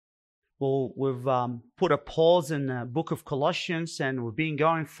Well, we've put a pause in the book of Colossians, and we've been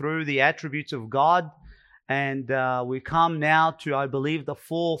going through the attributes of God. And we come now to, I believe, the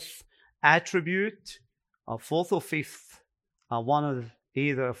fourth attribute, fourth or fifth, one of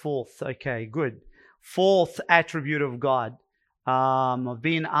either fourth. Okay, good. Fourth attribute of God. I've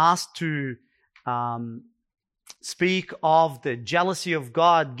been asked to speak of the jealousy of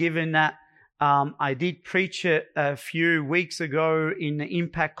God, given that I did preach it a few weeks ago in the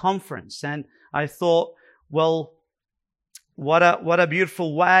Impact Conference, and I thought, well, what a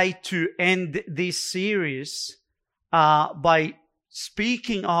beautiful way to end this series by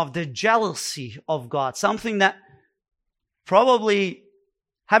speaking of the jealousy of God, something that probably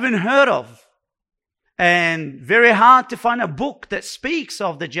haven't heard of, and very hard to find a book that speaks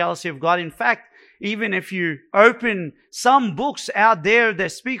of the jealousy of God. In fact, even if you open some books out there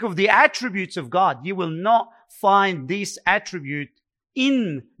that speak of the attributes of God, you will not find this attribute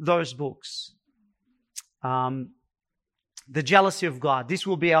in those books. The jealousy of God. This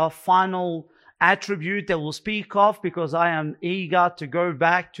will be our final attribute that we'll speak of, because I am eager to go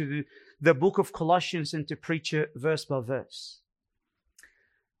back to the book of Colossians and to preach it verse by verse.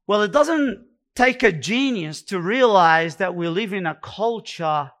 Well, it doesn't take a genius to realize that we live in a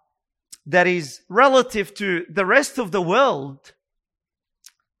culture that is relative to the rest of the world,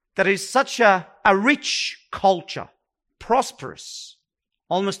 that is such a rich culture, prosperous.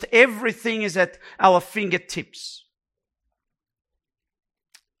 Almost everything is at our fingertips.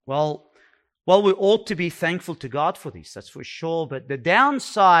 Well, we ought to be thankful to God for this, that's for sure. But the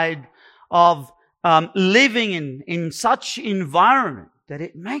downside of living in such environment, that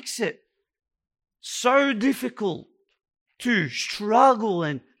it makes it so difficult to struggle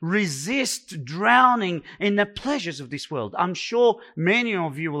and resist drowning in the pleasures of this world. I'm sure many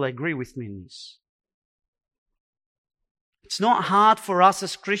of you will agree with me in this. It's not hard for us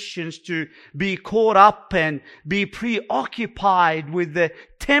as Christians to be caught up and be preoccupied with the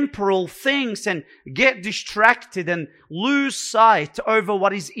temporal things and get distracted and lose sight over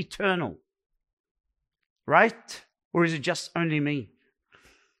what is eternal. Right? Or is it just only me?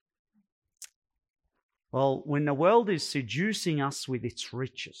 Well, when the world is seducing us with its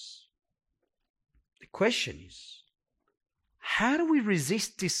riches, the question is, how do we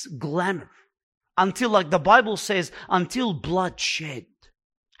resist this glamour until, like the Bible says, until bloodshed?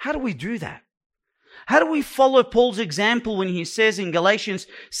 How do we do that? How do we follow Paul's example when he says in Galatians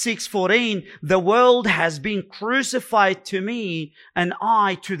 6:14, the world has been crucified to me and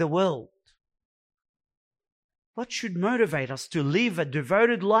I to the world? What should motivate us to live a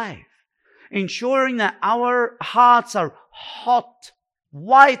devoted life, ensuring that our hearts are hot,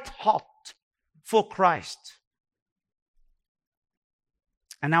 white hot for Christ,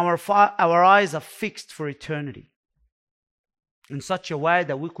 and our eyes are fixed for eternity, in such a way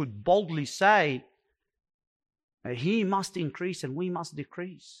that we could boldly say that He must increase and we must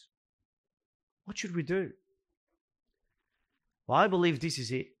decrease? What should we do? Well, I believe this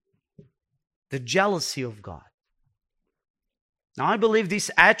is it. The jealousy of God. Now, I believe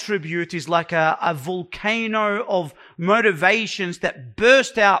this attribute is like a volcano of motivations that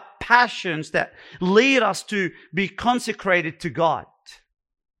burst out passions that lead us to be consecrated to God.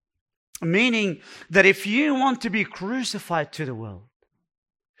 Meaning that if you want to be crucified to the world,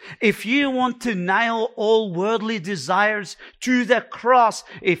 if you want to nail all worldly desires to the cross,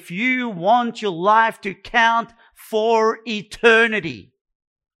 if you want your life to count for eternity,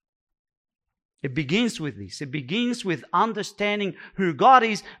 it begins with this. It begins with understanding who God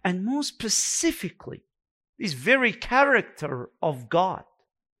is, and more specifically, this very character of God.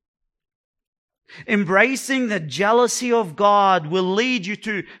 Embracing the jealousy of God will lead you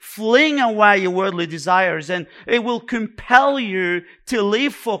to fling away your worldly desires, and it will compel you to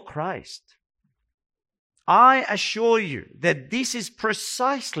live for Christ. I assure you that this is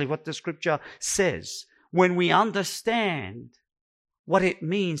precisely what the Scripture says when we understand what it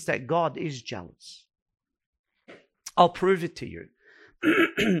means that God is jealous. I'll prove it to you.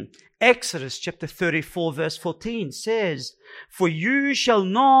 Exodus chapter 34 verse 14 says, "For you shall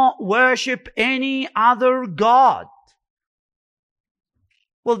not worship any other God."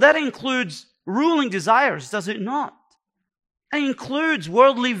 Well, that includes ruling desires, does it not? It includes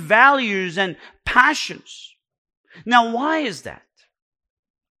worldly values and passions. Now, why is that?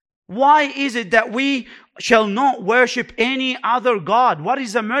 Why is it that we shall not worship any other God? What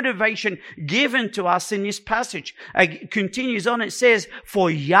is the motivation given to us in this passage? It continues on, it says, "For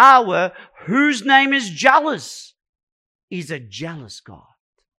Yahweh, whose name is jealous, is a jealous God."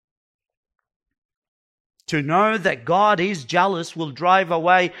 To know that God is jealous will drive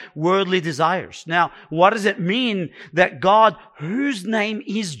away worldly desires. Now, what does it mean that God, whose name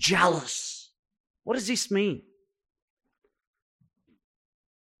is jealous? What does this mean?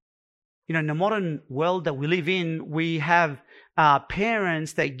 In the modern world that we live in, we have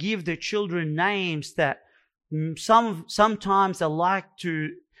parents that give their children names that sometimes they like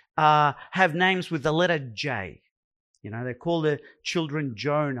to have names with the letter J. They call their children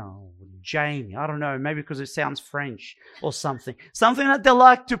Jonah or Jamie. I don't know, maybe because it sounds French or something. Something that they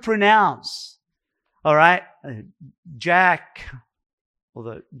like to pronounce. All right? Jack,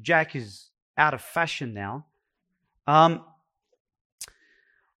 although Jack is out of fashion now.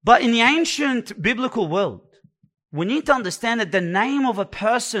 But in the ancient biblical world, we need to understand that the name of a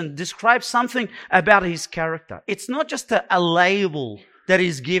person describes something about his character. It's not just a label that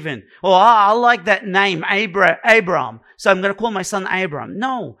is given. I like that name, Abraham, so I'm going to call my son Abraham.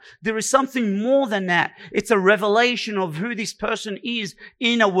 No, there is something more than that. It's a revelation of who this person is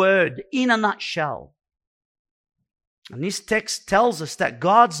in a word, in a nutshell. And this text tells us that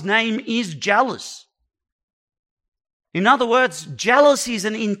God's name is jealous. In other words, jealousy is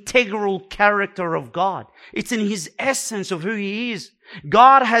an integral character of God. It's in His essence of who He is.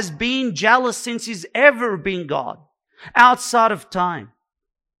 God has been jealous since He's ever been God, outside of time.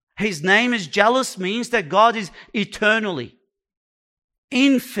 His name is jealous means that God is eternally,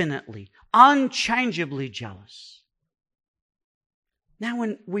 infinitely, unchangeably jealous. Now,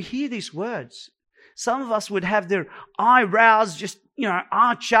 when we hear these words, some of us would have their eyebrows just,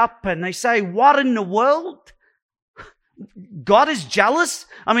 arch up, and they say, what in the world? God is jealous?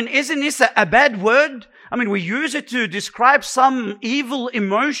 Isn't this a bad word? We use it to describe some evil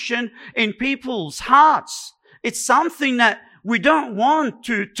emotion in people's hearts. It's something that we don't want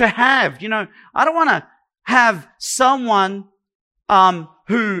to have. I don't want to have someone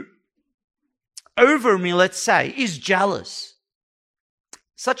who over me, let's say, is jealous.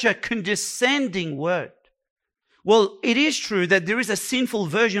 Such a condescending word. Well, it is true that there is a sinful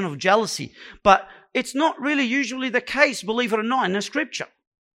version of jealousy, but it's not really usually the case, believe it or not, in the Scripture.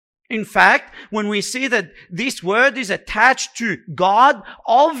 In fact, when we see that this word is attached to God,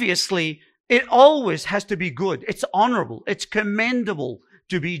 obviously, it always has to be good. It's honorable. It's commendable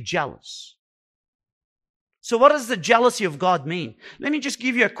to be jealous. So what does the jealousy of God mean? Let me just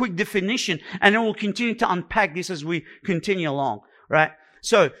give you a quick definition, and then we'll continue to unpack this as we continue along, right?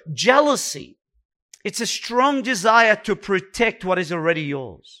 So, jealousy, it's a strong desire to protect what is already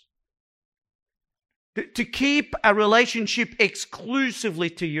yours. To keep a relationship exclusively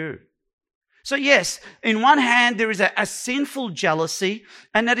to you. So yes, in one hand, there is a sinful jealousy,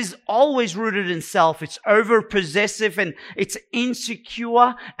 and that is always rooted in self. It's over-possessive and it's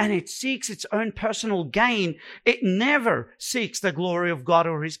insecure, and it seeks its own personal gain. It never seeks the glory of God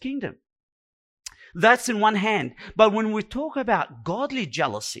or His kingdom. That's in one hand. But when we talk about godly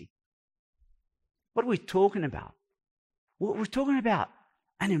jealousy, what are we talking about? We're talking about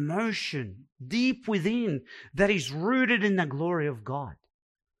an emotion deep within that is rooted in the glory of God.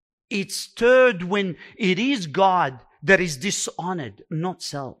 It's stirred when it is God that is dishonored, not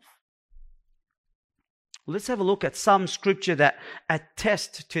self. Let's have a look at some scripture that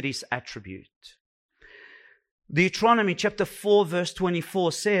attest to this attribute. Deuteronomy chapter 4 verse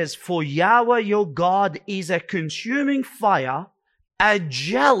 24 says, "For Yahweh your God is a consuming fire, a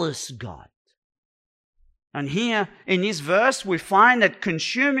jealous God." And here in this verse, we find that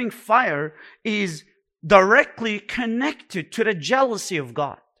consuming fire is directly connected to the jealousy of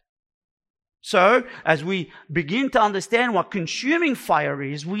God. So, as we begin to understand what consuming fire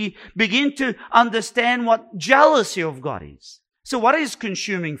is, we begin to understand what jealousy of God is. So, what is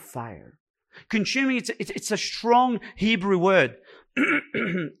consuming fire? Consuming, it's a strong Hebrew word.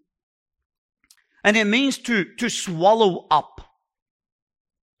 And it means to swallow up.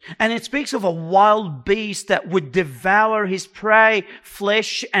 And it speaks of a wild beast that would devour his prey,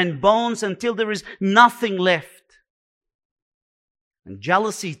 flesh and bones until there is nothing left. And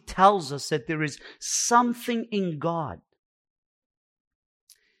jealousy tells us that there is something in God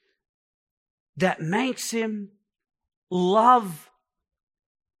that makes Him love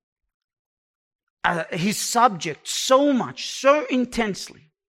His subject so much, so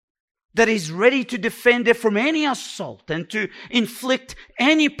intensely, that He's ready to defend it from any assault and to inflict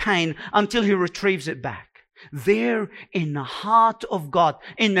any pain until He retrieves it back. There in the heart of God,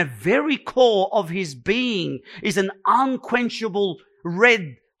 in the very core of His being, is an unquenchable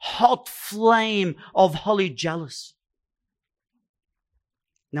red hot flame of holy jealousy.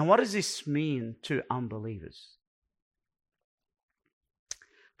 Now, what does this mean to unbelievers?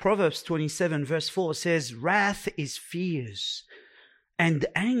 Proverbs 27 verse 4 says, "Wrath is fierce, and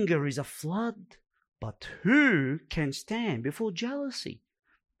anger is a flood But who can stand before jealousy?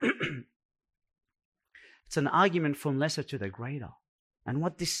 It's an argument from lesser to the greater. And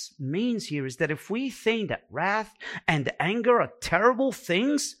what this means here is that if we think that wrath and anger are terrible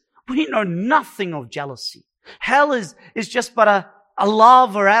things, we know nothing of jealousy. Hell is just but a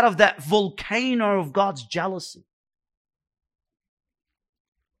lava out of that volcano of God's jealousy.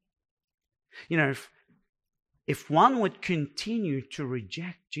 You know, if one would continue to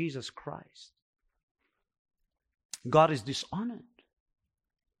reject Jesus Christ, God is dishonored.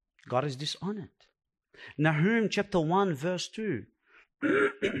 God is dishonored. Nahum chapter 1 verse 2.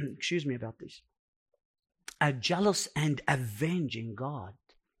 Excuse me about this. A jealous and avenging God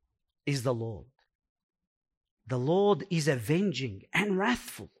is the Lord. The Lord is avenging and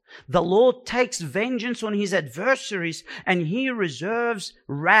wrathful. The Lord takes vengeance on his adversaries and he reserves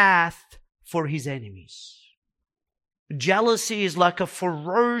wrath for his enemies. Jealousy is like a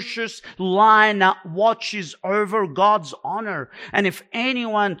ferocious lion that watches over God's honor. And if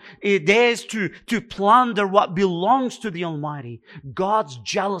anyone dares to plunder what belongs to the Almighty, God's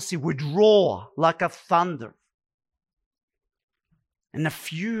jealousy would roar like a thunder. And the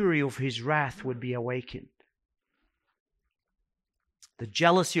fury of his wrath would be awakened. The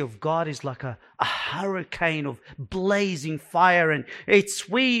jealousy of God is like a hurricane of blazing fire, and it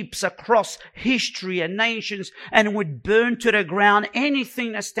sweeps across history and nations and would burn to the ground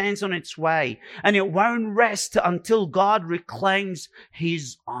anything that stands on its way. And it won't rest until God reclaims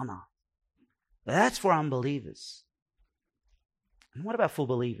his honor. That's for unbelievers. And what about for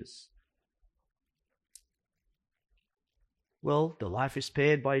believers? Well, the life is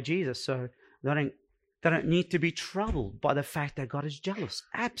spared by Jesus, so they don't need to be troubled by the fact that God is jealous.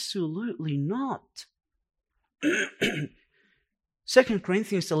 Absolutely not. 2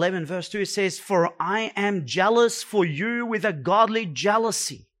 Corinthians 11 verse 2 says, "For I am jealous for you with a godly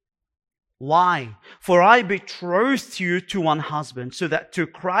jealousy." Why? "For I betrothed you to one husband, so that to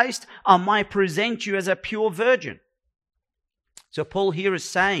Christ I might present you as a pure virgin." So Paul here is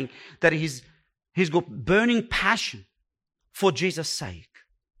saying that he's got burning passion for Jesus' sake.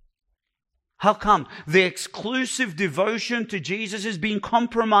 How come? The exclusive devotion to Jesus is being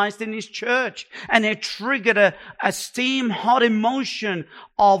compromised in his church, and it triggered a steam-hot emotion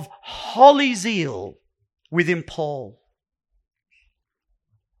of holy zeal within Paul.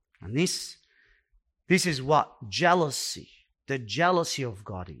 And this is what jealousy, the jealousy of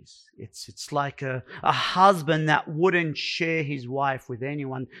God is. It's like a husband that wouldn't share his wife with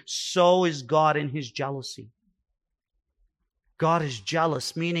anyone. So is God in his jealousy. God is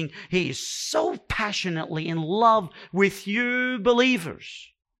jealous, meaning he is so passionately in love with you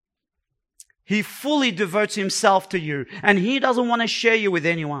believers. He fully devotes himself to you, and he doesn't want to share you with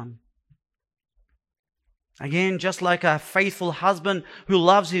anyone. Again, just like a faithful husband who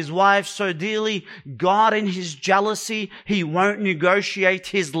loves his wife so dearly, God in his jealousy, he won't negotiate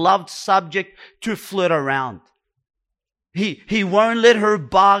his loved subject to flirt around. He won't let her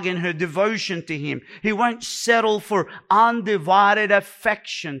bargain her devotion to him. He won't settle for undivided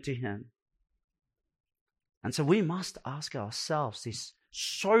affection to him. And so we must ask ourselves this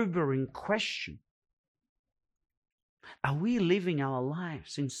sobering question. Are we living our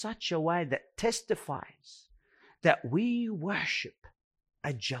lives in such a way that testifies that we worship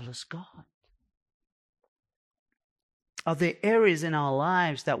a jealous God? Are there areas in our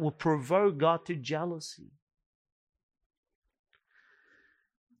lives that will provoke God to jealousy?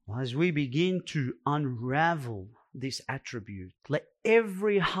 As we begin to unravel this attribute, let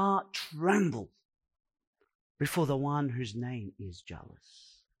every heart tremble before the one whose name is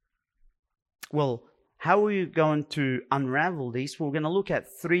jealous. Well, how are we going to unravel this? We're going to look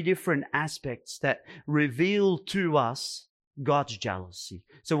at 3 different aspects that reveal to us God's jealousy.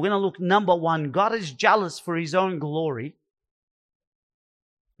 So we're going to look, number 1, God is jealous for his own glory.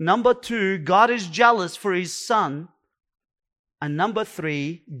 Number 2, God is jealous for his Son. And number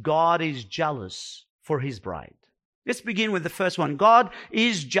 3, God is jealous for his bride. Let's begin with the first one. God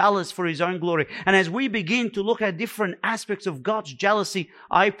is jealous for his own glory. And as we begin to look at different aspects of God's jealousy,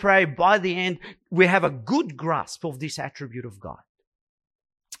 I pray by the end we have a good grasp of this attribute of God.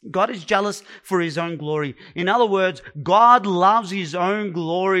 God is jealous for his own glory. In other words, God loves his own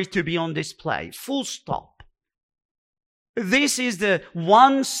glory to be on display. Full stop. This is the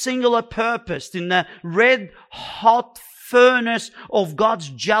one singular purpose in the red hot furnace of God's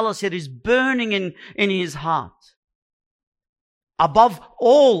jealousy that is burning in his heart. Above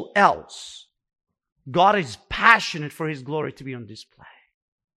all else, God is passionate for his glory to be on display.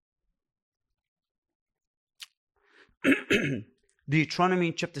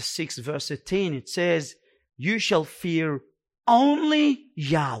 Deuteronomy chapter 6 verse 18, it says, "You shall fear only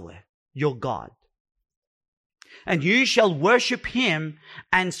Yahweh, your God, And you shall worship him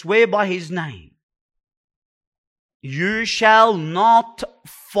and swear by his name. You shall not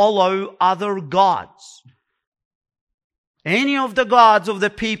follow other gods. Any of the gods of the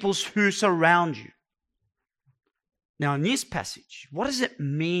peoples who surround you. Now in this passage, what does it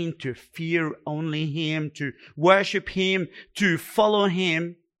mean to fear only him, to worship him, to follow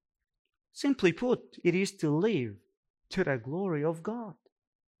him? Simply put, it is to live to the glory of God.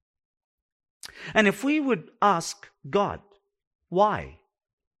 And if we would ask God, why?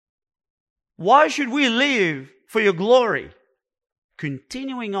 Why should we live for your glory?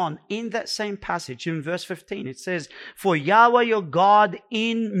 Continuing on in that same passage in verse 15, it says, for Yahweh your God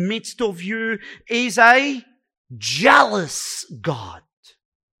in midst of you is a jealous God.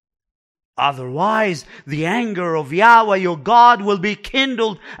 Otherwise, the anger of Yahweh your God will be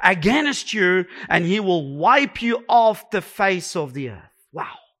kindled against you, and he will wipe you off the face of the earth.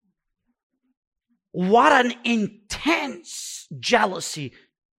 Wow. What an intense jealousy.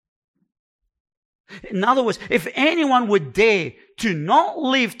 In other words, if anyone would dare to not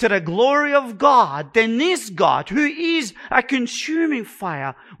live to the glory of God, then this God, who is a consuming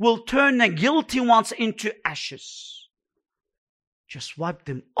fire, will turn the guilty ones into ashes. Just wipe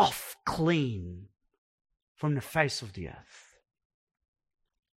them off clean from the face of the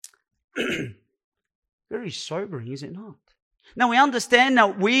earth. Very sobering, is it not? Now we understand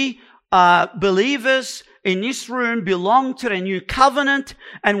that we believers in this room belong to the new covenant,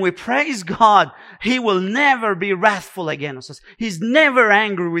 and we praise God. He will never be wrathful against us. He's never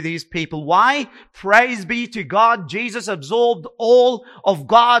angry with his people. Why? Praise be to God. Jesus absorbed all of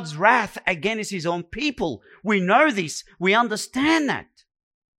God's wrath against his own people. We know this. We understand that.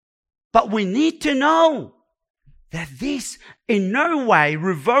 But we need to know that this in no way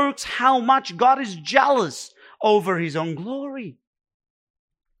revokes how much God is jealous over his own glory.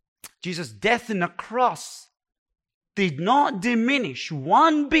 Jesus' death on the cross did not diminish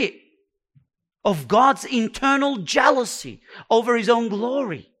one bit of God's internal jealousy over his own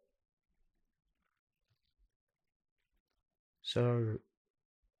glory. So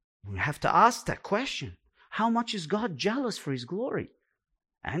we have to ask that question. How much is God jealous for his glory?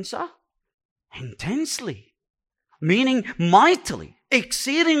 Answer: intensely. Meaning mightily,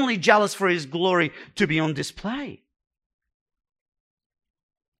 exceedingly jealous for his glory to be on display.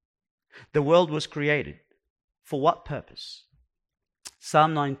 The world was created. For what purpose?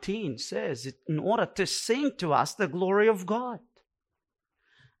 Psalm 19 says, in order to sing to us the glory of God.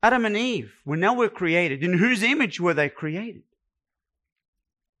 Adam and Eve, when they were created, in whose image were they created?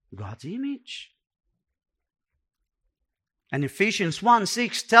 God's image. And Ephesians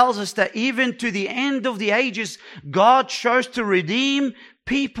 1:6 tells us that even to the end of the ages, God chose to redeem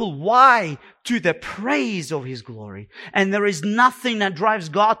people. Why? To the praise of his glory. And there is nothing that drives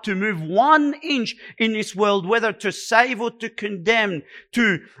God to move 1 inch in this world, whether to save or to condemn,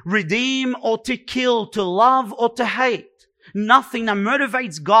 to redeem or to kill, to love or to hate. Nothing that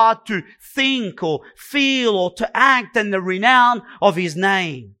motivates God to think or feel or to act in the renown of his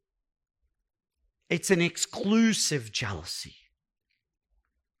name. It's an exclusive jealousy.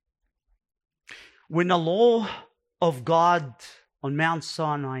 When the law of God on Mount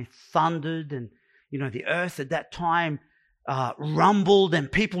Sinai thundered, and the earth at that time rumbled,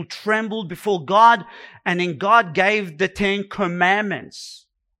 and people trembled before God, and then God gave the 10 Commandments,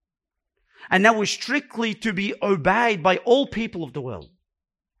 and that was strictly to be obeyed by all people of the world.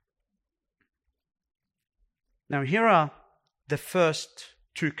 Now here are the first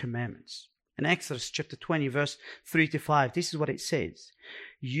 2 commandments. In Exodus chapter 20, verse 3-5, this is what it says.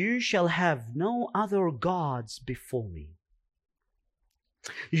 You shall have no other gods before me.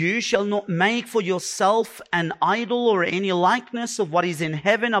 You shall not make for yourself an idol or any likeness of what is in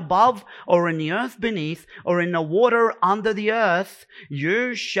heaven above, or in the earth beneath, or in the water under the earth.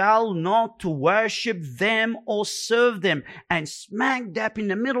 You shall not worship them or serve them. And smack dab in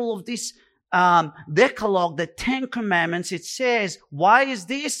the middle of this Decalogue, the 10 Commandments, it says, why is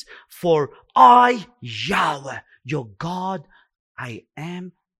this? For I, Yahweh, your God, I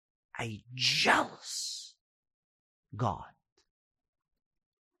am a jealous God.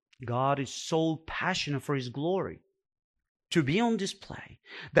 God is so passionate for his glory to be on display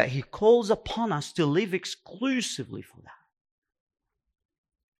that he calls upon us to live exclusively for that.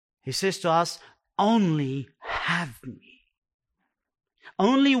 He says to us, only have me.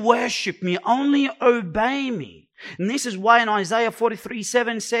 Only worship me, only obey me. And this is why in Isaiah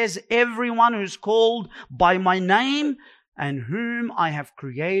 43:7 says, everyone who's called by my name and whom I have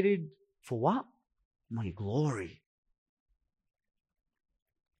created for what? My glory.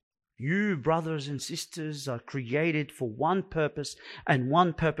 You, brothers and sisters, are created for one purpose and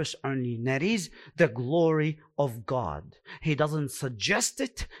one purpose only, and that is the glory of God. He doesn't suggest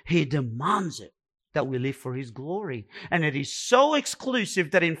it, He demands it, that we live for His glory. And it is so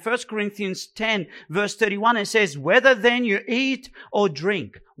exclusive that in 1 Corinthians 10, verse 31, it says, whether then you eat or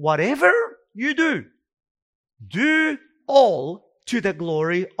drink, whatever you do, do all to the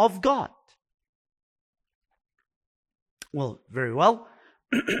glory of God. Well, very well.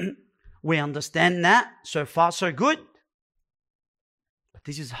 We understand that. So far, so good. But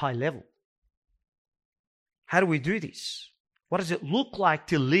this is high level. How do we do this? What does it look like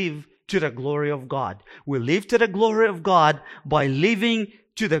to live to the glory of God? We live to the glory of God by living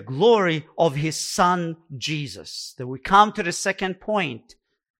to the glory of His Son, Jesus. Then we come to the second point.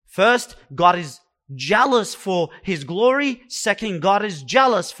 First, God is jealous for His glory. Second, God is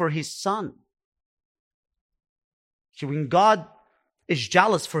jealous for His Son. So when God is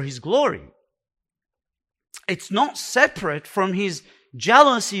jealous for His glory, it's not separate from His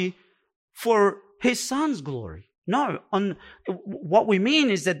jealousy for His Son's glory. No, what we mean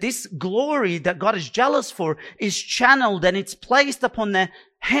is that this glory that God is jealous for is channeled and it's placed upon the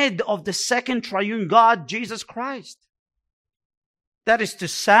head of the second triune God, Jesus Christ. That is to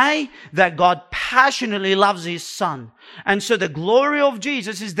say that God passionately loves His Son. And so the glory of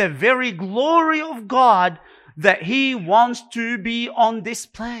Jesus is the very glory of God that He wants to be on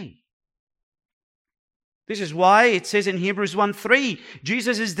display. This is why it says in Hebrews 1:3,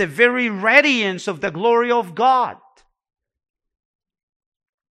 Jesus is the very radiance of the glory of God.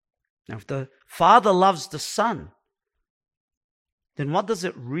 Now, if the Father loves the Son, then what does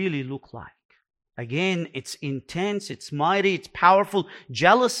it really look like? Again, it's intense, it's mighty, it's powerful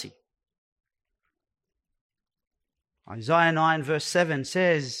jealousy. Isaiah 9 verse 7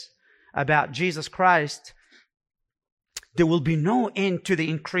 says about Jesus Christ, there will be no end to the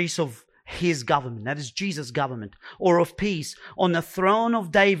increase of His government, that is Jesus' government, or of peace, on the throne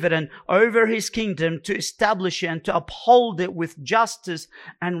of David and over His kingdom, to establish it and to uphold it with justice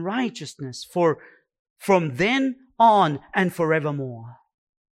and righteousness from then on and forevermore.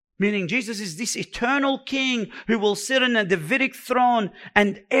 Meaning Jesus is this eternal King who will sit on a Davidic throne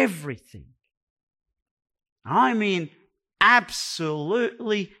and everything. I mean,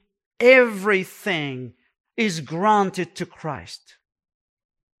 absolutely everything is granted to Christ.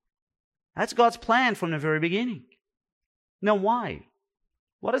 That's God's plan from the very beginning. Now why?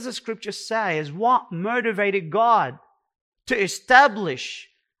 What does the scripture say? Is what motivated God to establish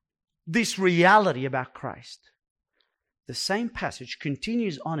this reality about Christ? The same passage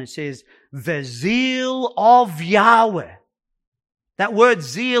continues on and says, the zeal of Yahweh. That word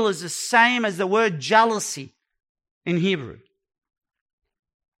zeal is the same as the word jealousy in Hebrew.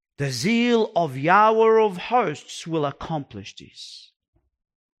 The zeal of Yahweh of hosts will accomplish this.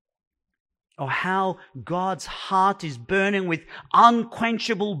 Or how God's heart is burning with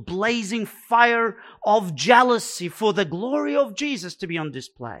unquenchable, blazing fire of jealousy for the glory of Jesus to be on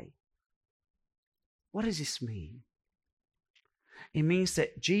display. What does this mean? It means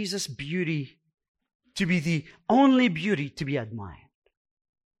that Jesus' beauty to be the only beauty to be admired.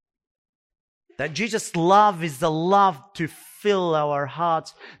 That Jesus' love is the love to fill our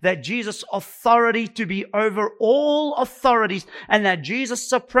hearts. That Jesus' authority to be over all authorities. And that Jesus'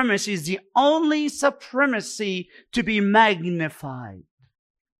 supremacy is the only supremacy to be magnified.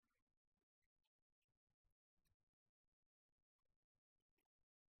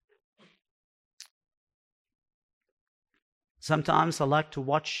 Sometimes I like to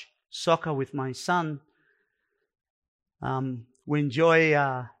watch soccer with my son. We enjoy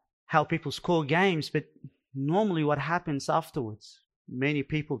how people score games, but normally what happens afterwards, many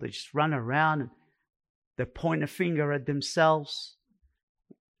people, they just run around and they point a finger at themselves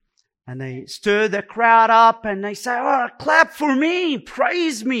and they stir the crowd up and they say, oh, clap for me,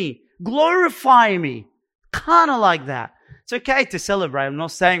 praise me, glorify me. Kind of like that. It's okay to celebrate. I'm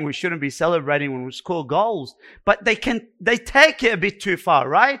not saying we shouldn't be celebrating when we score goals, but they take it a bit too far,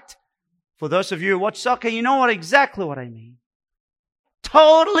 right? For those of you who watch soccer, you know exactly what I mean.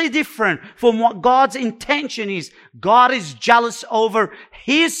 Totally different from what God's intention is. God is jealous over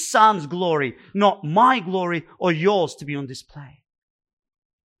His Son's glory, not my glory or yours to be on display.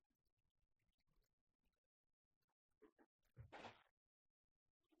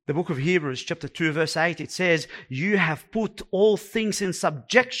 The book of Hebrews, chapter 2, verse 8, it says, you have put all things in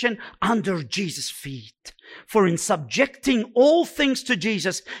subjection under Jesus' feet. For in subjecting all things to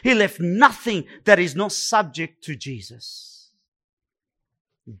Jesus, He left nothing that is not subject to Jesus.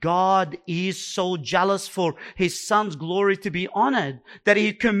 God is so jealous for His Son's glory to be honored that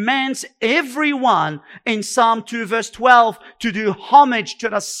He commands everyone in Psalm 2 verse 12 to do homage to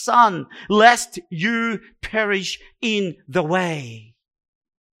the Son, lest you perish in the way.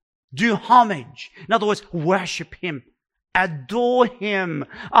 Do homage. In other words, worship Him. Adore Him.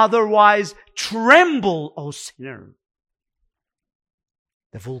 Otherwise, tremble, O sinner.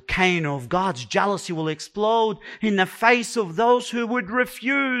 The volcano of God's jealousy will explode in the face of those who would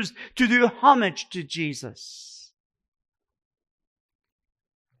refuse to do homage to Jesus.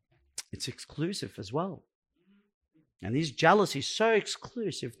 It's exclusive as well. And this jealousy is so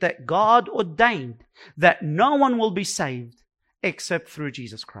exclusive that God ordained that no one will be saved except through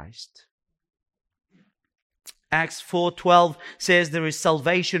Jesus Christ. Acts 4:12 says there is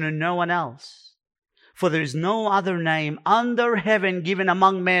salvation in no one else. For there is no other name under heaven given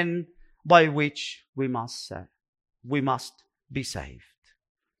among men by which we must be saved.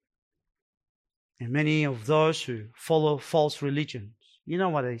 And many of those who follow false religions, you know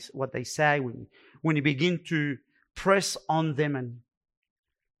what they say when you begin to press on them and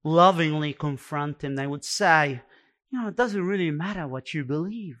lovingly confront them, they would say, it doesn't really matter what you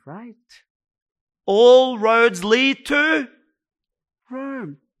believe, right? All roads lead to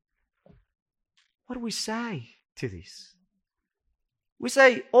Rome. What do we say to this? We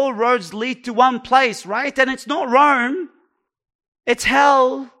say all roads lead to one place, right? And it's not Rome. It's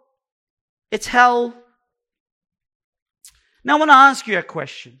hell. It's hell. Now I want to ask you a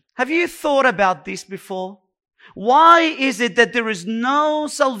question. Have you thought about this before? Why is it that there is no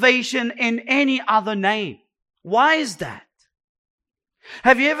salvation in any other name? Why is that?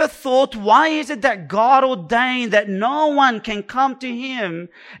 Have you ever thought, why is it that God ordained that no one can come to Him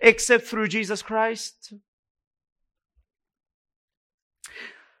except through Jesus Christ?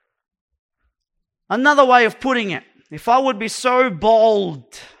 Another way of putting it, if I would be so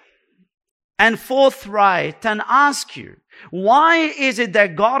bold and forthright and ask you, why is it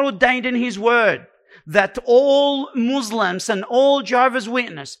that God ordained in His Word that all Muslims and all Jehovah's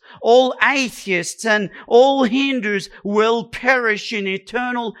Witnesses, all atheists and all Hindus will perish in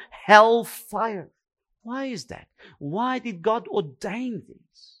eternal hellfire? Why is that? Why did God ordain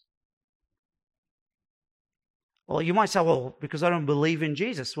this? Well, you might say, because I don't believe in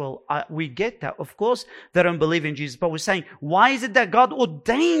Jesus. Well, we get that. Of course, they don't believe in Jesus. But we're saying, why is it that God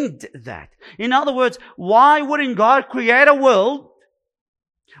ordained that? In other words, why wouldn't God create a world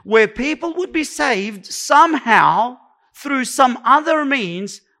where people would be saved somehow through some other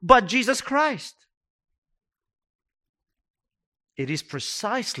means but Jesus Christ? It is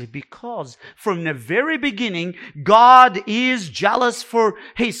precisely because from the very beginning, God is jealous for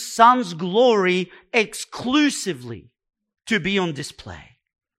His Son's glory exclusively to be on display.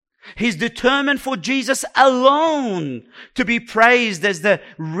 He's determined for Jesus alone to be praised as the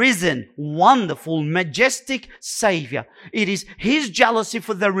risen, wonderful, majestic Savior. It is His jealousy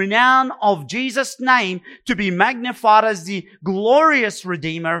for the renown of Jesus' name to be magnified as the glorious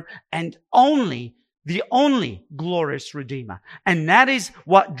Redeemer and the only glorious Redeemer. And that is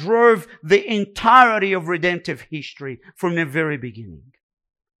what drove the entirety of redemptive history from the very beginning.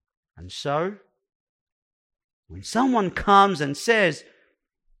 And so, when someone comes and says,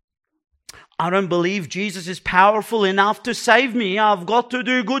 I don't believe Jesus is powerful enough to save me, I've got to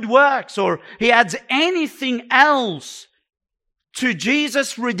do good works, or he adds anything else to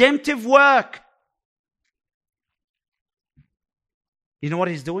Jesus' redemptive work, you know what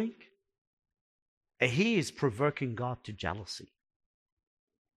he's doing? He is provoking God to jealousy.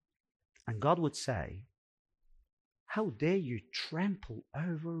 And God would say, how dare you trample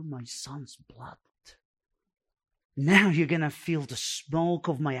over my Son's blood? Now you're going to feel the smoke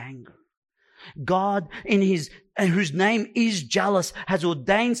of my anger. God, whose name is jealous, has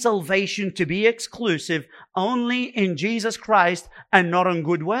ordained salvation to be exclusive only in Jesus Christ and not on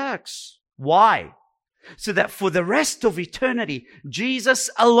good works. Why? So that for the rest of eternity, Jesus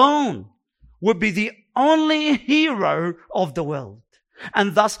alone would be the only hero of the world.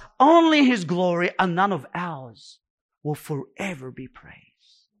 And thus only His glory and none of ours will forever be praised.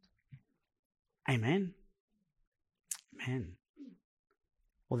 Amen. Amen.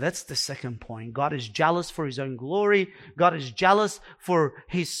 Well, that's the second point. God is jealous for His own glory. God is jealous for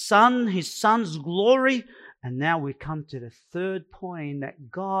His Son's glory. And now we come to the third point, that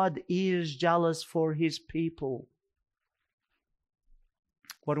God is jealous for His people.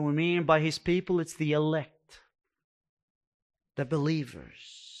 What do we mean by His people? It's the elect, the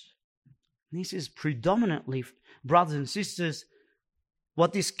believers. This is predominantly, brothers and sisters,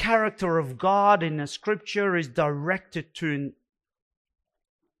 what this character of God in the Scripture is directed to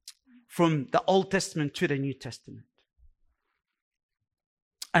from the Old Testament to the New Testament.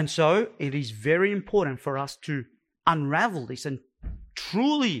 And so it is very important for us to unravel this and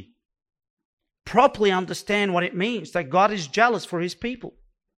truly, properly understand what it means that God is jealous for His people.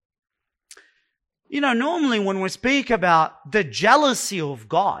 Normally when we speak about the jealousy of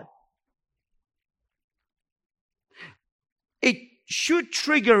God, it should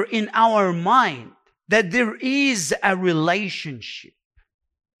trigger in our mind that there is a relationship.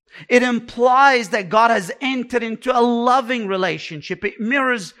 It implies that God has entered into a loving relationship. It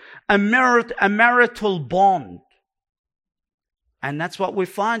mirrors a marital bond. And that's what we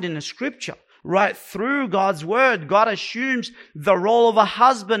find in the Scripture. Right through God's Word, God assumes the role of a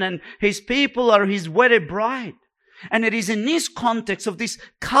husband and His people are His wedded bride. And it is in this context of this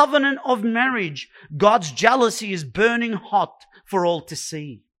covenant of marriage, God's jealousy is burning hot for all to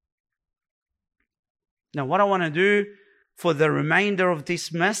see. Now, what I want to do for the remainder of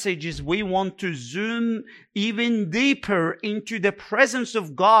this message is we want to zoom even deeper into the presence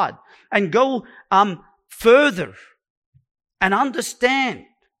of God and go further and understand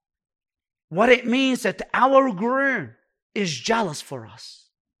what it means that our groom is jealous for us.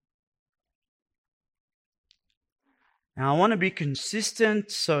 Now, I want to be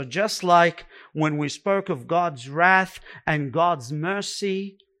consistent. So just like when we spoke of God's wrath and God's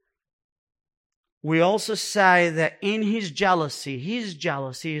mercy, we also say that in His jealousy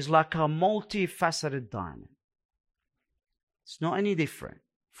is like a multifaceted diamond. It's not any different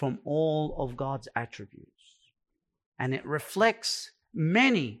from all of God's attributes. And it reflects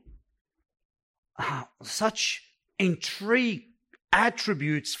many such intrigue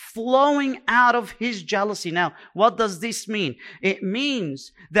attributes flowing out of His jealousy. Now, what does this mean? It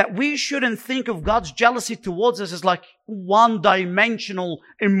means that we shouldn't think of God's jealousy towards us as like one-dimensional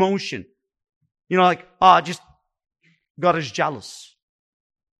emotion. Just God is jealous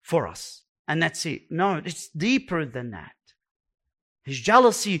for us. And that's it. No, it's deeper than that. His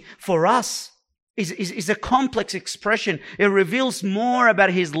jealousy for us is a complex expression. It reveals more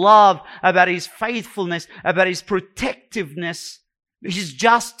about His love, about His faithfulness, about His protectiveness, His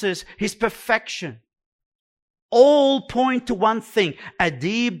justice, His perfection. All point to one thing, a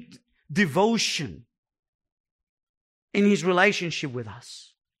deep devotion in His relationship with us.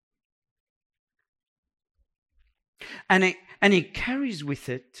 And it carries with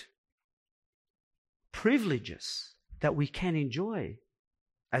it privileges that we can enjoy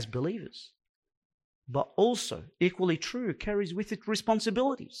as believers. But also, equally true, carries with it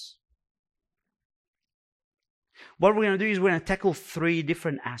responsibilities. What we're going to do is we're going to tackle 3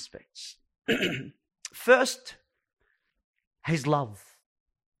 different aspects. First, His love.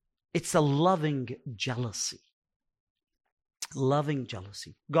 It's a loving jealousy. Loving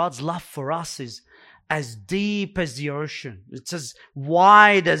jealousy. God's love for us is as deep as the ocean. It's as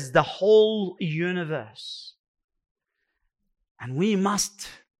wide as the whole universe. And we must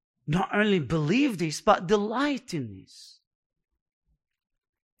not only believe this, but delight in this.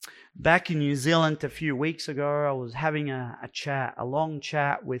 Back in New Zealand a few weeks ago, I was having a long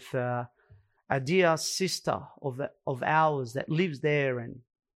chat with a dear sister of ours that lives there, and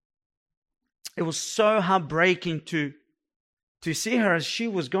it was so heartbreaking to see her as she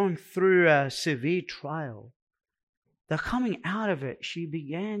was going through a severe trial. That coming out of it, she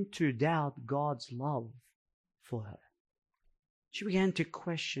began to doubt God's love for her. She began to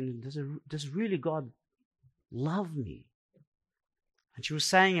question, does really God love me? And she was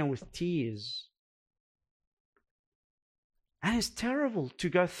saying it with tears. And it's terrible to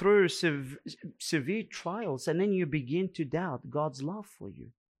go through severe trials and then you begin to doubt God's love for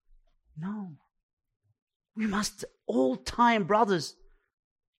you. No. We must all time, brothers,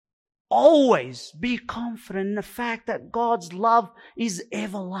 always be confident in the fact that God's love is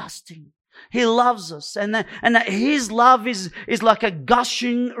everlasting. He loves us, and that His love is like a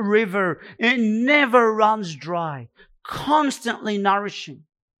gushing river. It never runs dry, constantly nourishing.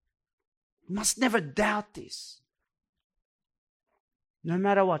 We must never doubt this. No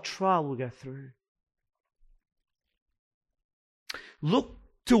matter what trial we go through. Look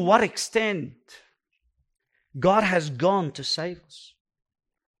to what extent God has gone to save us.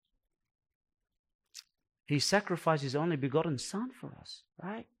 He sacrificed His only begotten Son for us,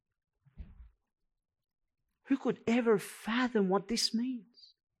 right? Who could ever fathom what this means?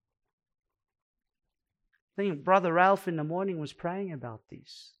 I think Brother Ralph in the morning was praying about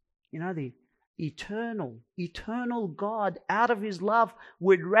this. The eternal God, out of His love,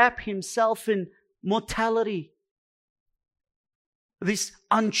 would wrap Himself in mortality. This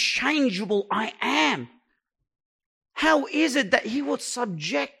unchangeable I am. How is it that He would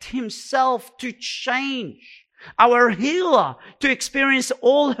subject Himself to change? our healer, to experience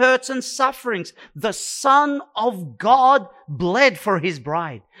all hurts and sufferings. The Son of God bled for his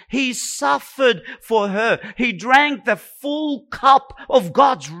bride. He suffered for her. He drank the full cup of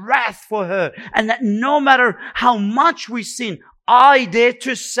God's wrath for her. And that no matter how much we sin, I dare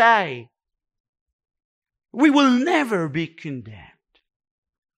to say, we will never be condemned.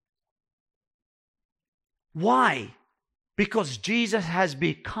 Why? Because Jesus has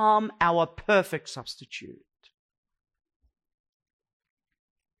become our perfect substitute.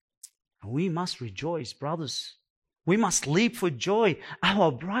 We must rejoice, brothers. We must leap for joy.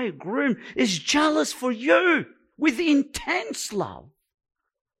 Our bridegroom is jealous for you with intense love.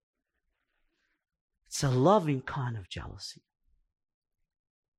 It's a loving kind of jealousy.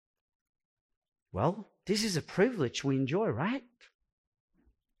 Well, this is a privilege we enjoy, right?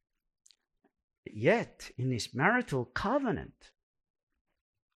 Yet, in this marital covenant,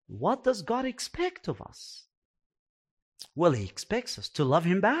 what does God expect of us? Well, He expects us to love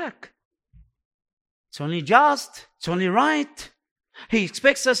Him back. It's only just, it's only right. He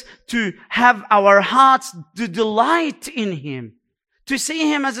expects us to have our hearts to delight in Him, to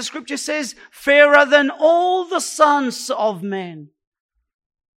see Him, as the scripture says, fairer than all the sons of men,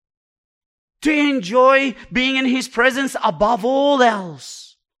 to enjoy being in His presence above all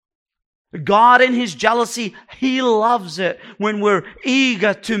else. God in His jealousy, He loves it when we're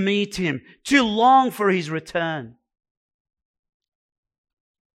eager to meet Him, to long for His return.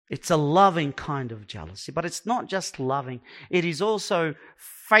 It's a loving kind of jealousy, but it's not just loving. It is also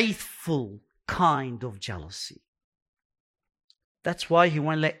faithful kind of jealousy. That's why He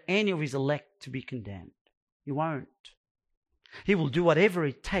won't let any of His elect to be condemned. He won't. He will do whatever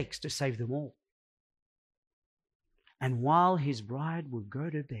it takes to save them all. And while His bride would go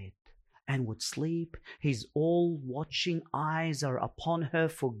to bed and would sleep, His all-watching eyes are upon her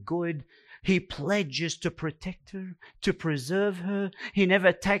for good. He pledges to protect her, to preserve her. He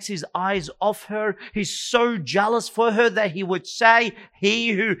never takes His eyes off her. He's so jealous for her that He would say,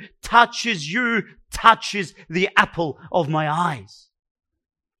 "He who touches you touches the apple of my eyes."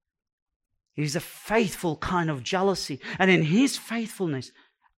 He's a faithful kind of jealousy. And in His faithfulness,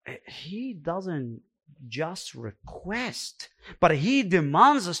 He doesn't just request, but He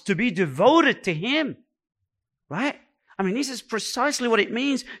demands us to be devoted to Him. Right? I mean, this is precisely what it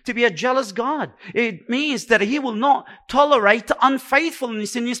means to be a jealous God. It means that He will not tolerate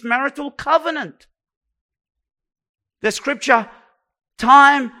unfaithfulness in His marital covenant. The scripture,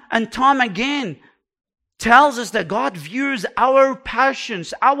 time and time again, tells us that God views our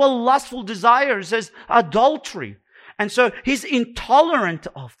passions, our lustful desires as adultery. And so He's intolerant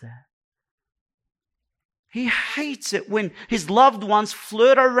of that. He hates it when His loved ones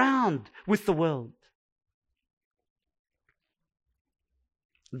flirt around with the world.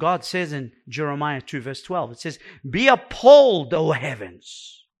 God says in Jeremiah 2 verse 12, it says, "Be appalled, O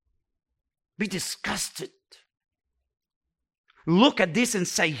heavens. Be disgusted. Look at this and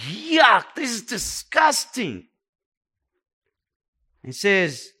say, yuck, this is disgusting." It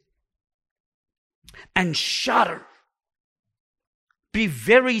says, "And shudder. Be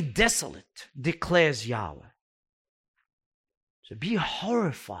very desolate, declares Yahweh." So be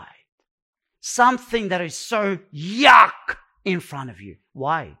horrified. Something that is so yuck in front of you.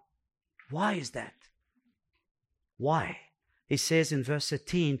 Why? Why is that? Why? He says in verse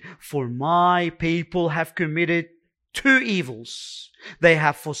 13, "For my people have committed two evils. They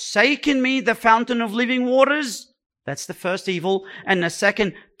have forsaken me, the fountain of living waters." That's the first evil. And the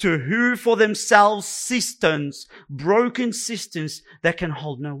second, "to hew for themselves cisterns, broken cisterns that can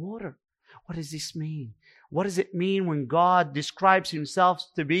hold no water." What does this mean? What does it mean when God describes Himself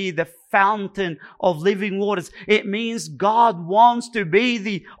to be the fountain of living waters? It means God wants to be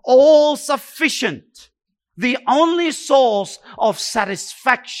the all-sufficient, the only source of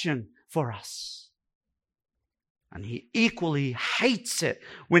satisfaction for us. And He equally hates it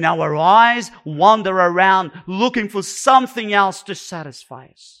when our eyes wander around looking for something else to satisfy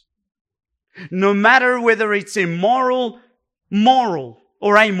us. No matter whether it's immoral, moral,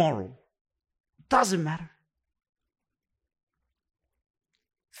 or amoral. Doesn't matter.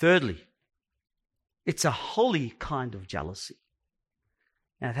 Thirdly, it's a holy kind of jealousy.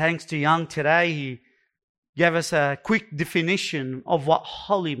 Now, thanks to Young today, he gave us a quick definition of what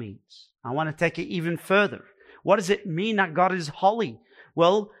holy means. I want to take it even further. What does it mean that God is holy?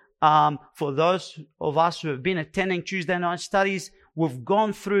 Well, for those of us who have been attending Tuesday night studies, we've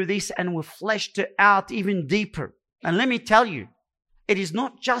gone through this and we've fleshed it out even deeper. And let me tell you, it is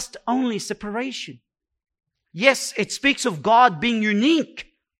not just only separation. Yes, it speaks of God being unique.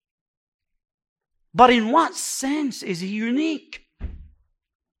 But in what sense is He unique?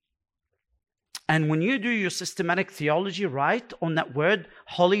 And when you do your systematic theology, right, on that word,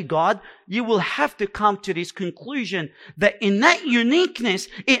 holy God, you will have to come to this conclusion that in that uniqueness,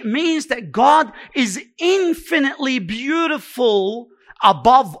 it means that God is infinitely beautiful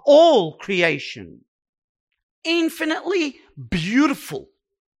above all creation. Infinitely beautiful.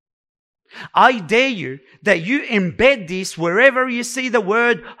 I dare you that you embed this wherever you see the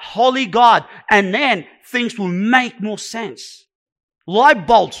word holy God, and then things will make more sense. Light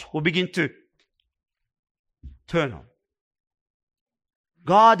bulbs will begin to turn on.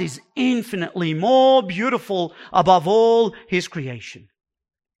 God is infinitely more beautiful above all His creation.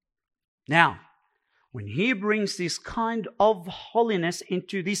 Now, when He brings this kind of holiness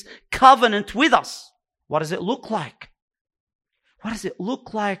into this covenant with us, what does it look like? What does it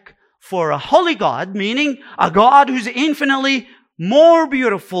look like for a holy God, meaning a God who's infinitely more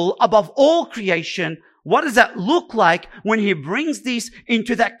beautiful above all creation? What does that look like when He brings this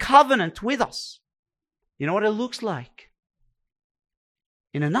into that covenant with us? You know what it looks like?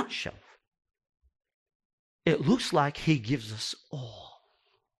 In a nutshell, it looks like He gives us all.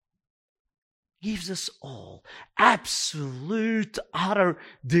 Gives us all. Absolute, utter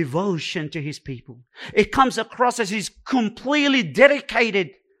devotion to His people. It comes across as He's completely dedicated,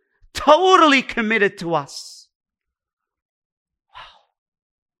 totally committed to us. Wow.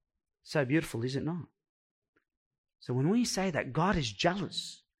 So beautiful, is it not? So when we say that God is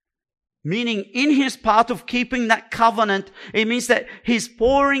jealous, meaning in His part of keeping that covenant, it means that He's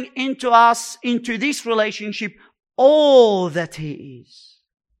pouring into us, into this relationship, all that He is.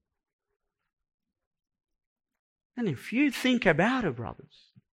 And if you think about it, brothers,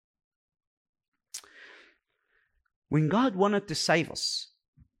 when God wanted to save us,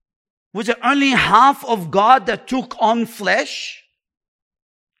 was it only half of God that took on flesh?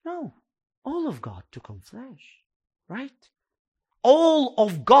 No, all of God took on flesh, right? All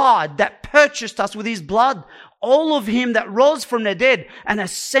of God that purchased us with His blood. All of Him that rose from the dead and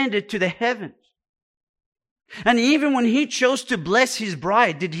ascended to the heavens. And even when He chose to bless His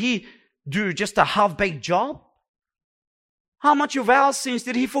bride, did He do just a half-baked job? How much of our sins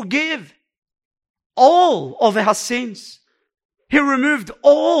did He forgive? All of our sins. He removed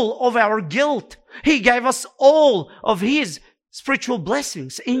all of our guilt. He gave us all of His spiritual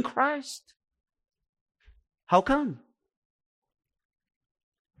blessings in Christ. How come?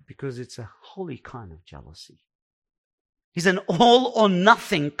 Because it's a holy kind of jealousy. He's an all or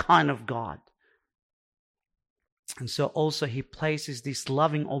nothing kind of God. And so also He places this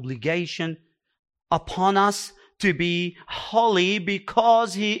loving obligation upon us to be holy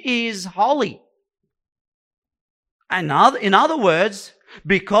because He is holy. And in other words,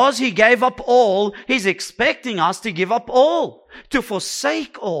 because He gave up all, He's expecting us to give up all, to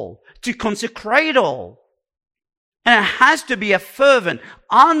forsake all, to consecrate all. And it has to be a fervent,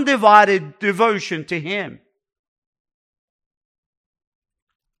 undivided devotion to Him.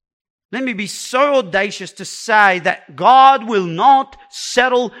 Let me be so audacious to say that God will not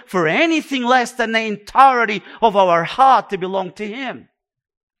settle for anything less than the entirety of our heart to belong to Him.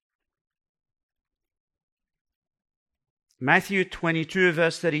 Matthew 22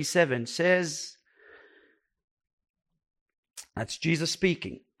 verse 37 says, that's Jesus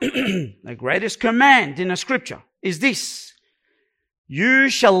speaking, the greatest command in the Scripture is this: you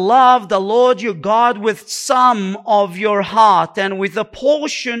shall love the Lord your God with some of your heart and with a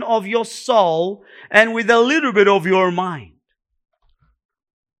portion of your soul and with a little bit of your mind.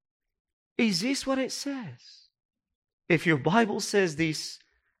 Is this what it says? If your Bible says this,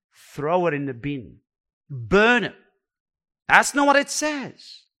 throw it in the bin. Burn it. That's not what it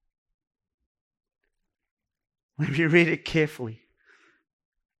says. Let me read it carefully.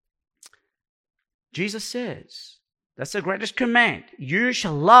 Jesus says, that's the greatest command. You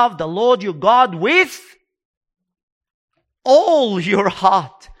shall love the Lord your God with all your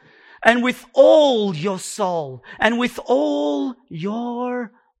heart and with all your soul and with all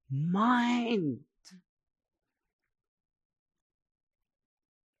your mind.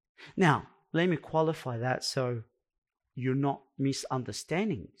 Now, let me qualify that so you're not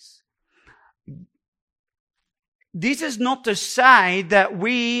misunderstanding this. This is not to say that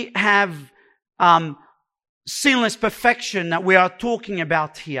we have sinless perfection that we are talking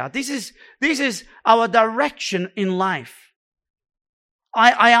about here. This is our direction in life.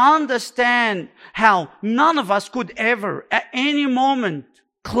 I understand how none of us could ever at any moment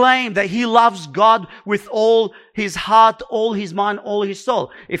claim that he loves God with all his heart, all his mind, all his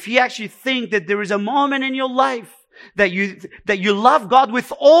soul. If you actually think that there is a moment in your life that you love God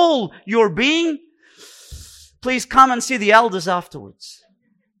with all your being, please come and see the elders afterwards.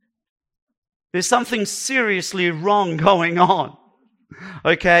 There's something seriously wrong going on.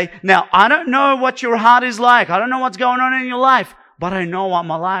 Okay? Now, I don't know what your heart is like. I don't know what's going on in your life. But I know what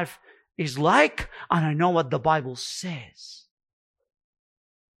my life is like, and I know what the Bible says.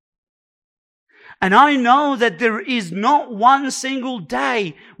 And I know that there is not one single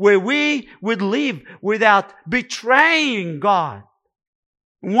day where we would live without betraying God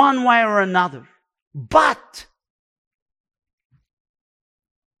one way or another. But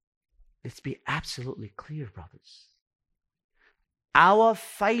let's be absolutely clear, brothers. Our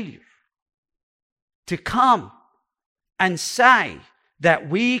failure to come and say that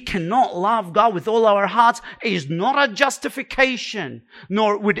we cannot love God with all our hearts is not a justification,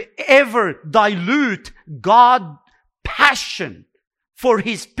 nor would ever dilute God's passion for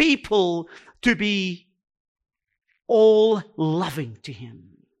His people to be all loving to Him.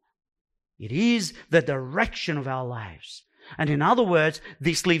 It is the direction of our lives. And in other words,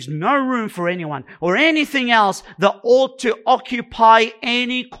 this leaves no room for anyone or anything else that ought to occupy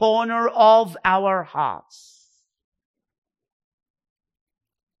any corner of our hearts.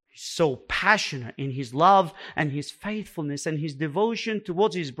 He's so passionate in His love and His faithfulness and His devotion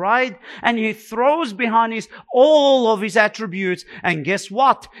towards His bride, and He throws behind His all of His attributes. And guess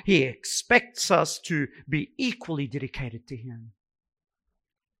what? He expects us to be equally dedicated to Him.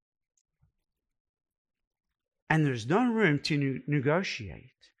 And there's no room to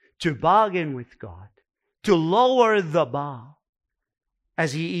negotiate, to bargain with God, to lower the bar.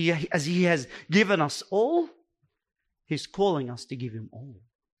 As He has given us all, He's calling us to give Him all.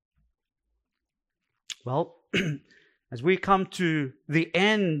 Well, as we come to the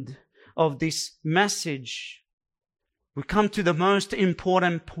end of this message, we come to the most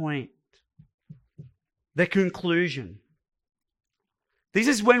important point, the conclusion. This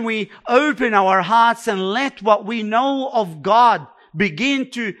is when we open our hearts and let what we know of God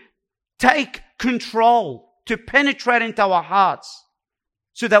begin to take control, to penetrate into our hearts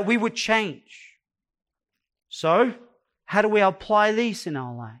so that we would change. So, how do we apply this in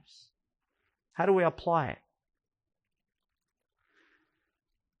our lives? How do we apply it?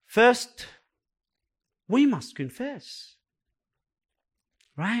 First, we must confess.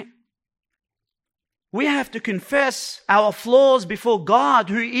 Right? We have to confess our flaws before God,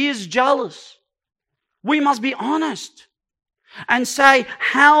 who is jealous. We must be honest and say,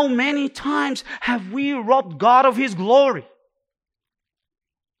 how many times have we robbed God of His glory?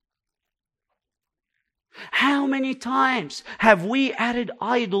 How many times have we added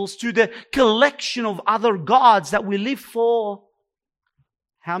idols to the collection of other gods that we live for?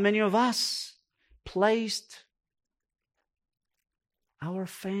 How many of us placed our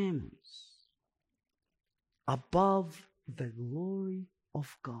families above the glory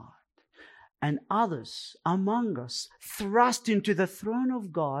of God, and others among us thrust into the throne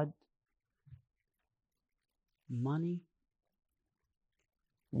of God money,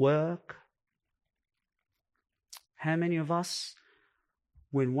 work? How many of us,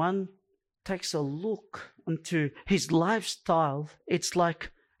 when one takes a look into his lifestyle, it's like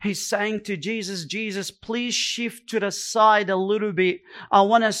he's saying to Jesus, Jesus, please shift to the side a little bit. I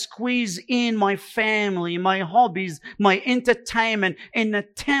want to squeeze in my family, my hobbies, my entertainment in the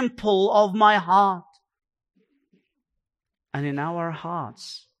temple of my heart. And in our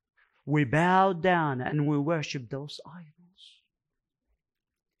hearts, we bow down and we worship those idols.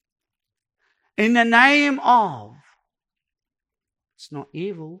 In the name of, it's not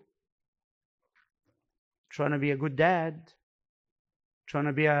evil, trying to be a good dad, trying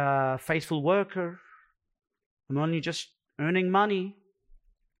to be a faithful worker. I'm only just earning money.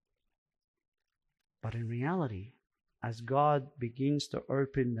 But in reality, as God begins to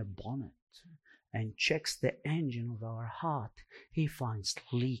open the bonnet and checks the engine of our heart, He finds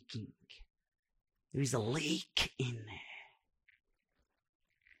leaking. There is a leak in there.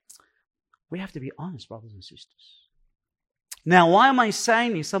 We have to be honest, brothers and sisters. Now, why am I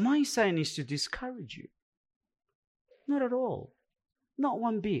saying this? Am I saying this to discourage you? Not at all. Not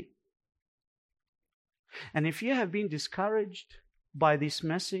one bit. And if you have been discouraged by this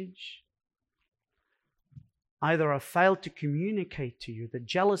message, either I failed to communicate to you the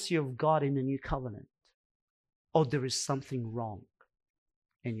jealousy of God in the new covenant, or there is something wrong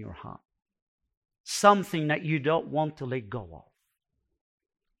in your heart. Something that you don't want to let go of.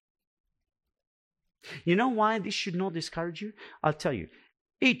 You know why this should not discourage you? I'll tell you.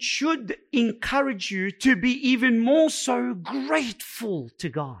 It should encourage you to be even more so grateful to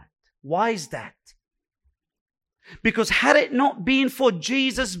God. Why is that? Because had it not been for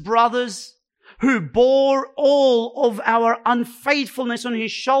Jesus, brothers, who bore all of our unfaithfulness on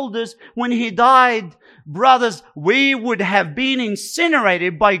His shoulders when He died, brothers, we would have been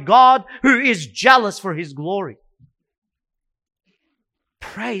incinerated by God, who is jealous for His glory.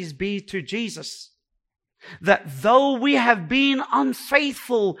 Praise be to Jesus. That though we have been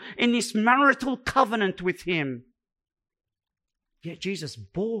unfaithful in this marital covenant with Him, yet Jesus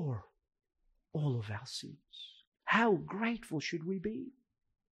bore all of our sins. How grateful should we be?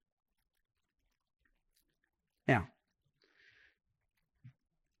 Now,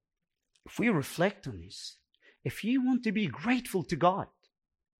 if we reflect on this, if you want to be grateful to God,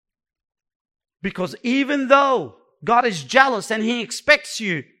 because even though God is jealous and He expects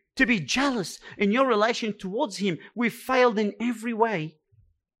you to be jealous in your relation towards Him, we've failed in every way.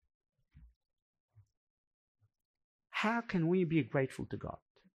 How can we be grateful to God?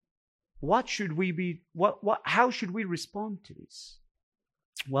 What should we be, how should we respond to this?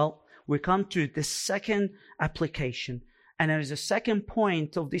 Well, we come to the second application, and there is a second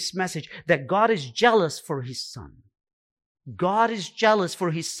point of this message, that God is jealous for His Son. God is jealous for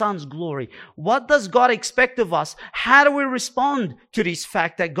His Son's glory. What does God expect of us? How do we respond to this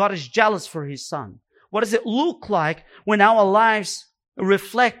fact that God is jealous for His Son? What does it look like when our lives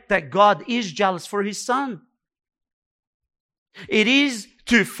reflect that God is jealous for His Son? It is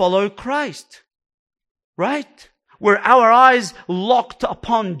to follow Christ, right? Where our eyes locked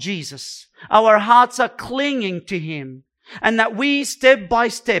upon Jesus, our hearts are clinging to Him, and that we step by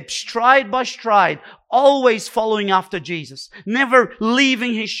step, stride by stride, always following after Jesus, never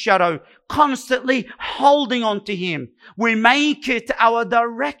leaving His shadow, constantly holding on to Him. We make it our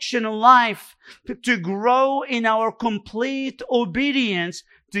direction in life to grow in our complete obedience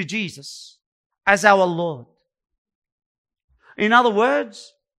to Jesus as our Lord. In other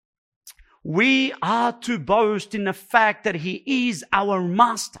words, we are to boast in the fact that He is our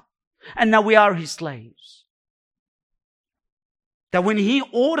master and that we are His slaves. That when He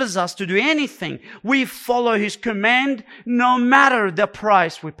orders us to do anything, we follow His command no matter the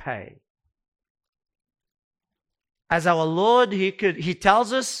price we pay. As our Lord, He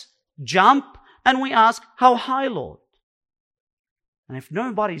tells us, jump, and we ask, how high, Lord? And if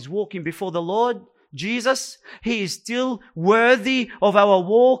nobody's walking before the Lord, Jesus, He is still worthy of our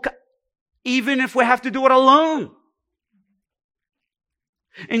walk, even if we have to do it alone.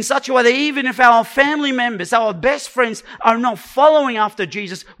 In such a way that even if our family members, our best friends are not following after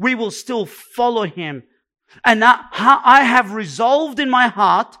Jesus, we will still follow Him. And I have resolved in my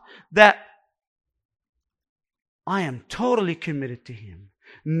heart that I am totally committed to Him.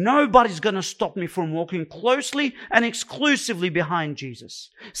 Nobody's going to stop me from walking closely and exclusively behind Jesus,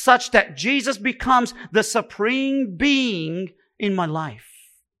 such that Jesus becomes the supreme being in my life.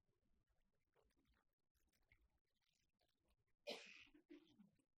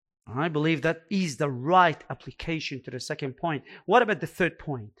 I believe that is the right application to the second point. What about the third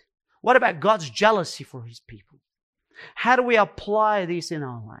point? What about God's jealousy for His people? How do we apply this in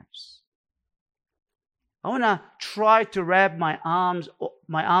our lives? I want to try to wrap my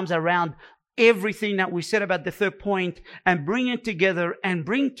arms around everything that we said about the third point and bring it together and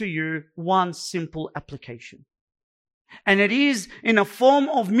bring to you one simple application. And it is in a form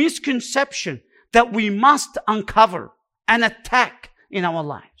of misconception that we must uncover and attack in our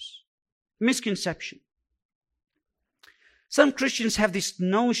lives. Misconception. Some Christians have this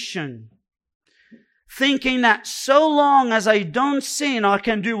notion, thinking that so long as I don't sin, I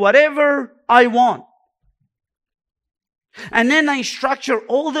can do whatever I want. And then they structure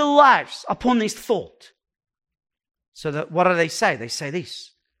all their lives upon this thought. So that, what do they say? They say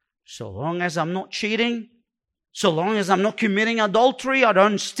this: so long as I'm not cheating, so long as I'm not committing adultery, I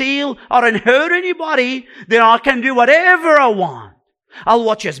don't steal, I don't hurt anybody, then I can do whatever I want. I'll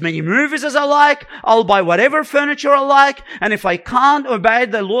watch as many movies as I like, I'll buy whatever furniture I like, and if I can't obey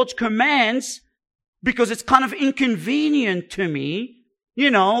the Lord's commands, because it's kind of inconvenient to me,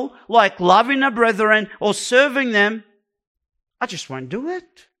 like loving the brethren or serving them, I just won't do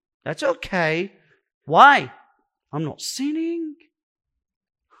it. That's okay. Why? I'm not sinning.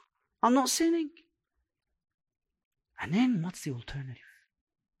 I'm not sinning. And then what's the alternative?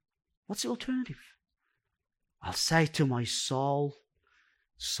 What's the alternative? I'll say to my soul,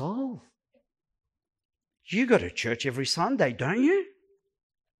 you go to church every Sunday, don't you?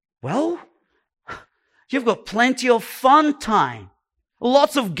 Well, you've got plenty of fun time.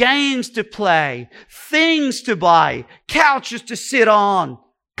 Lots of games to play, things to buy, couches to sit on,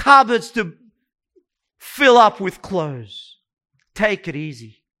 cupboards to fill up with clothes. Take it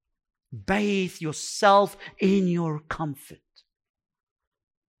easy. Bathe yourself in your comfort.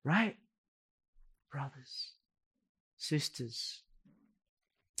 Right? Brothers, sisters,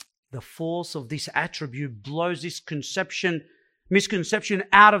 the force of this attribute blows this misconception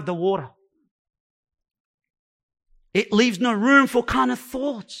out of the water. It leaves no room for kind of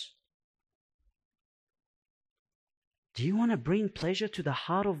thoughts. Do you want to bring pleasure to the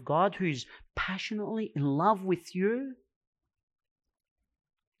heart of God who is passionately in love with you?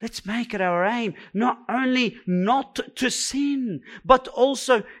 Let's make it our aim, not only not to sin, but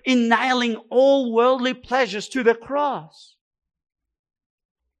also in nailing all worldly pleasures to the cross.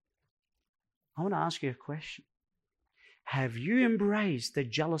 I want to ask you a question. Have you embraced the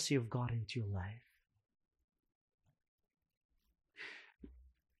jealousy of God into your life?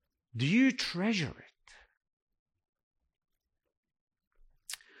 Do you treasure it?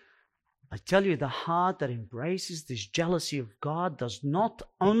 I tell you, the heart that embraces this jealousy of God does not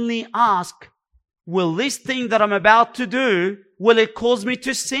only ask, will this thing that I'm about to do, will it cause me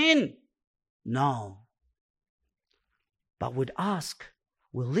to sin? No. But would ask,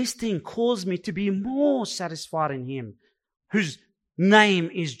 will this thing cause me to be more satisfied in Him, whose name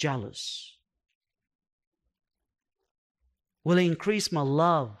is jealous? Will it increase my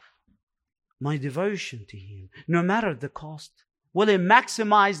love, my devotion to Him, no matter the cost? Will it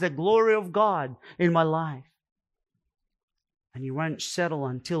maximize the glory of God in my life? And you won't settle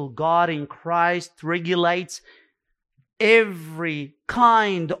until God in Christ regulates every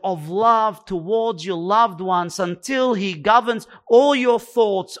kind of love towards your loved ones, until He governs all your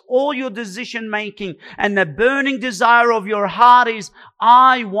thoughts, all your decision making, and the burning desire of your heart is,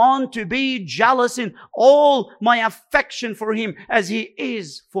 I want to be jealous in all my affection for Him as He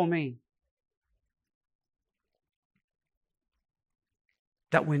is for me.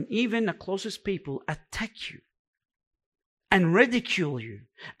 That when even the closest people attack you and ridicule you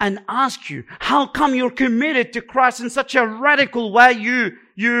and ask you, how come you're committed to Christ in such a radical way?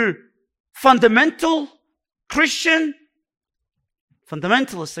 You fundamental Christian,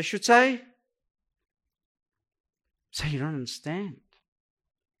 fundamentalist, I should say. So you don't understand.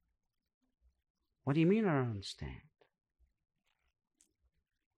 What do you mean I don't understand?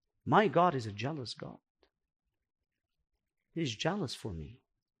 My God is a jealous God. He's jealous for me.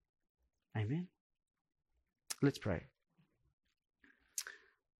 Amen. Let's pray.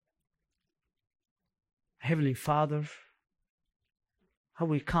 Heavenly Father, how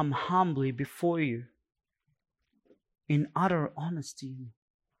we come humbly before You in utter honesty.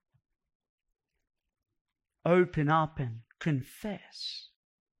 Open up and confess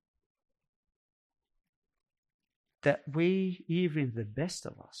that we, even the best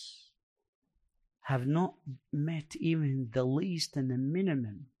of us, have not met even the least and the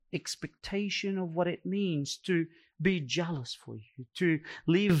minimum expectation of what it means to be jealous for You, to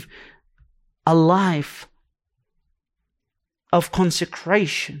live a life of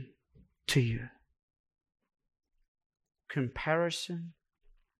consecration to You. Comparison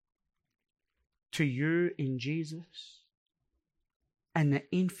to You in Jesus, and the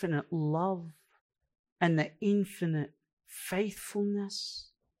infinite love and the infinite faithfulness.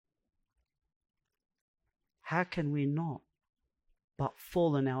 How can we not but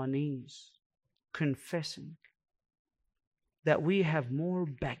fall on our knees, confessing that we have more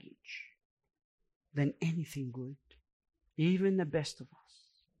baggage than anything good, even the best of us.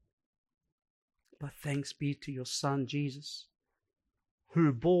 But thanks be to Your Son, Jesus,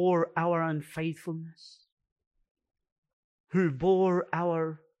 who bore our unfaithfulness, who bore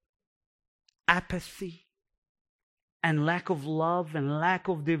our apathy and lack of love and lack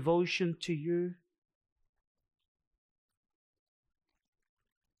of devotion to You.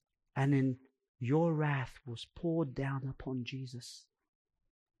 And in Your wrath was poured down upon Jesus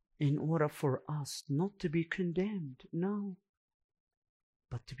in order for us not to be condemned, no,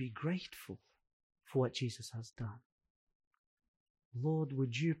 but to be grateful for what Jesus has done. Lord,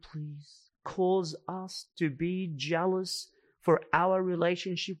 would You please cause us to be jealous for our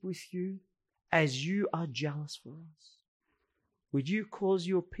relationship with You as You are jealous for us? Would You cause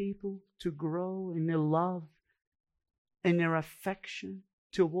Your people to grow in their love, in their affection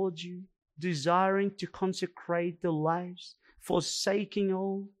towards You, desiring to consecrate their lives, forsaking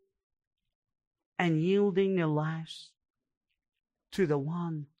all, and yielding their lives to the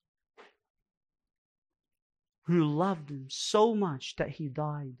One who loved them so much that He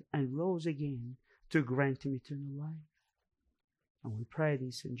died and rose again to grant them eternal life. And we pray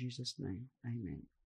this in Jesus' name. Amen.